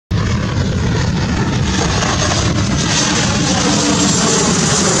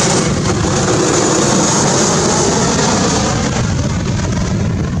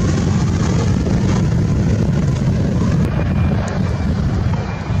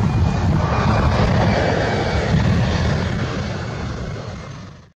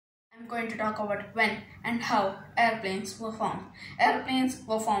going to talk about when and how airplanes were formed. Airplanes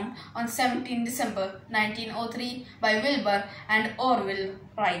were formed on 17 December 1903 by Wilbur and Orville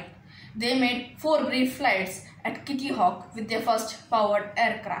Wright. They made 4 brief flights at Kitty Hawk with their first powered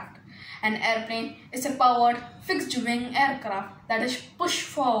aircraft. An airplane is a powered fixed-wing aircraft that is pushed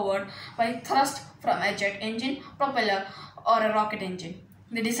forward by thrust from a jet engine, propeller, or a rocket engine.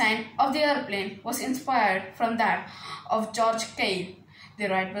 The design of the airplane was inspired from that of George Cale. The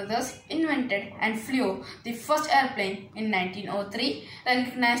Wright brothers invented and flew the first airplane in 1903,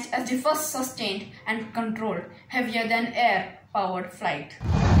 recognized as the first sustained and controlled heavier-than-air powered flight.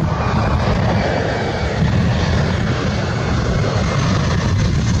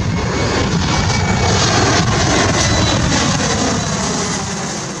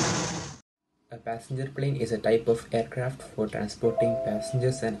 A passenger plane is a type of aircraft for transporting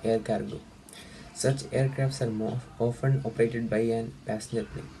passengers and air cargo. Such aircrafts are more often operated by a passenger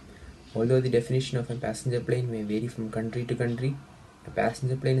plane. Although the definition of a passenger plane may vary from country to country, a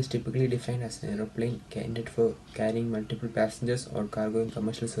passenger plane is typically defined as an aeroplane intended for carrying multiple passengers or cargo in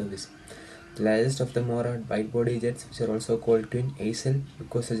commercial service. The largest of them are wide-body jets, which are also called twin aisle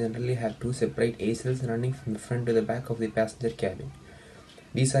because they generally have 2 separate aisles running from the front to the back of the passenger cabin.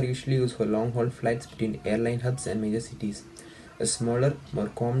 These are usually used for long-haul flights between airline hubs and major cities. A smaller, more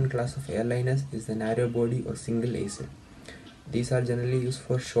common class of airliners is the narrow-body or single aisle. These are generally used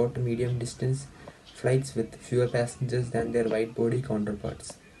for short to medium distance flights with fewer passengers than their wide-body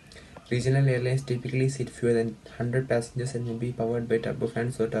counterparts. Regional airlines typically seat fewer than 100 passengers and may be powered by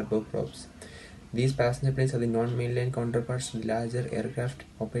turbofans or turboprops. These passenger planes are the non-mainline counterparts to the larger aircraft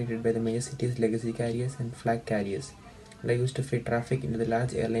operated by the major cities' legacy carriers and flag carriers, are used to feed traffic into the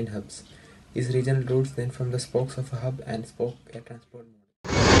large airline hubs. These regional routes then form the spokes of a hub and spoke air transport model.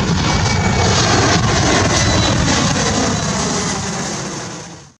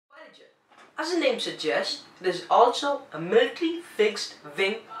 As the name suggests, it is also a military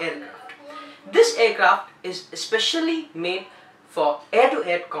fixed-wing aircraft. This aircraft is especially made for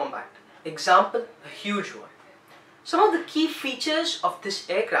air-to-air combat. Example, a huge one. Some of the key features of this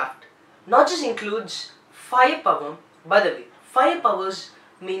aircraft not just includes firepower. By the way, firepowers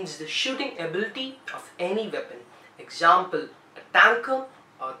means the shooting ability of any weapon. Example, a tanker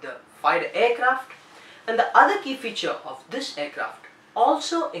or the fighter aircraft. And the other key feature of this aircraft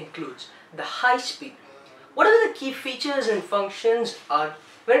also includes the high speed. Whatever the key features and functions are,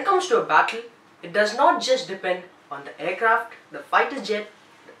 when it comes to a battle, it does not just depend on the aircraft, the fighter jet,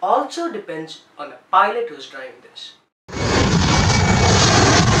 it also depends on the pilot who is driving this.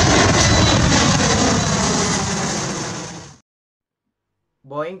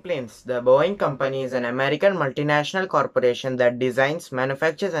 Boeing Planes. The Boeing Company is an American multinational corporation that designs,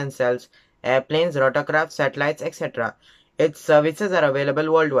 manufactures and sells airplanes, rotorcraft, satellites, etc. Its services are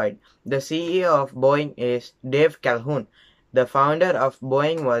available worldwide. The CEO of Boeing is Dave Calhoun. The founder of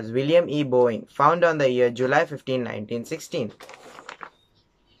Boeing was William E. Boeing, found on the year July 15, 1916.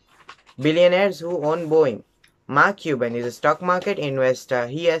 Billionaires who own Boeing. Mark Cuban is a stock market investor.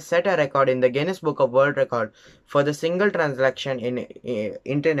 He has set a record in the Guinness Book of World Record for the single transaction in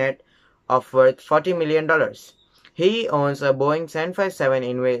internet of worth $40 million. He owns a Boeing 757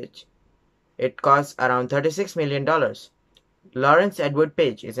 in which it costs around $36 million. Lawrence Edward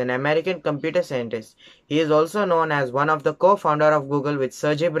Page is an American computer scientist. He is also known as one of the co-founder of Google with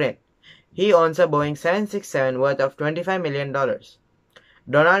Sergey Brin. He owns a Boeing 767 worth of $25 million.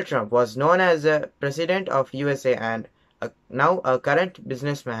 Donald Trump was known as the President of USA and now a current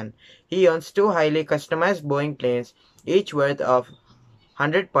businessman. He owns 2 highly customized Boeing planes, each worth of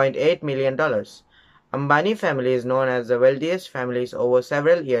 $100.8 million. Ambani family is known as the wealthiest families over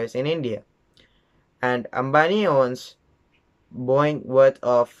several years in India. And Ambani owns Boeing worth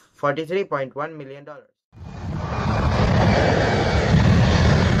of $43.1 million.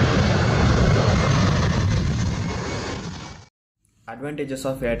 Advantages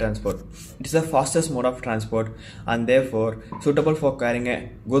of air transport. It is the fastest mode of transport and therefore suitable for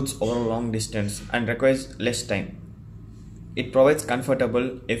carrying goods over a long distance and requires less time. It provides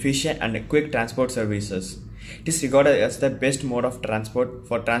comfortable, efficient and quick transport services. It is regarded as the best mode of transport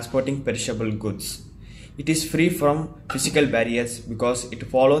for transporting perishable goods. It is free from physical barriers because it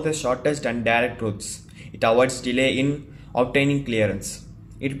follows the shortest and direct routes. It avoids delay in obtaining clearance.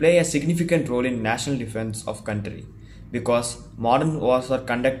 It plays a significant role in national defense of country, because modern wars are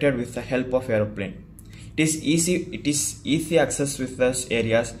conducted with the help of aeroplane. It is easy access with those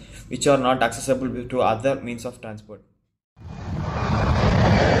areas which are not accessible to other means of transport.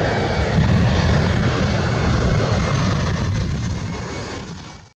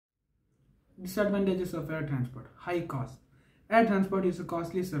 Disadvantages of air transport. High cost. Air transport is a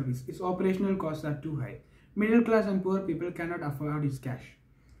costly service. Its operational costs are too high. Middle class and poor people cannot afford its cash.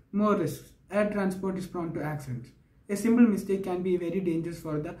 More risks. Air transport is prone to accidents. A simple mistake can be very dangerous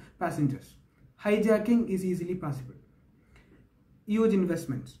for the passengers. Hijacking is easily possible. Huge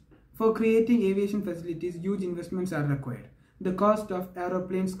investments. For creating aviation facilities, huge investments are required. The cost of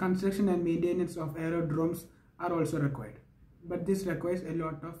aeroplanes, construction and maintenance of aerodromes are also required. But this requires a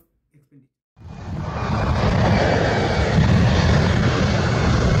lot of expenditure.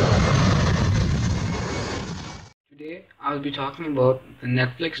 Today, I'll be talking about the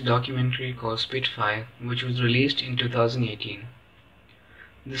Netflix documentary called Spitfire, which was released in 2018.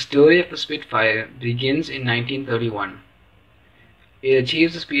 The story of the Spitfire begins in 1931. It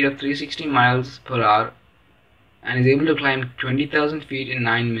achieves a speed of 360 miles per hour and is able to climb 20,000 feet in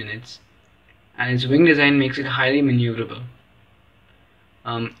 9 minutes, and its wing design makes it highly maneuverable.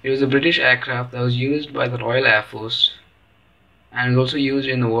 It was a British aircraft that was used by the Royal Air Force and was also used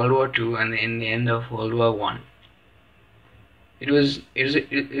in World War II and in the end of World War I. It was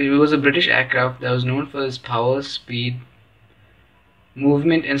a British aircraft that was known for its power, speed,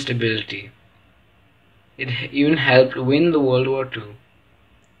 movement and stability. It even helped win the World War II.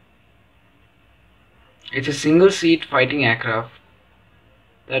 It's a single-seat fighting aircraft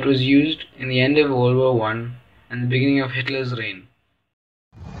that was used in the end of World War I and the beginning of Hitler's reign.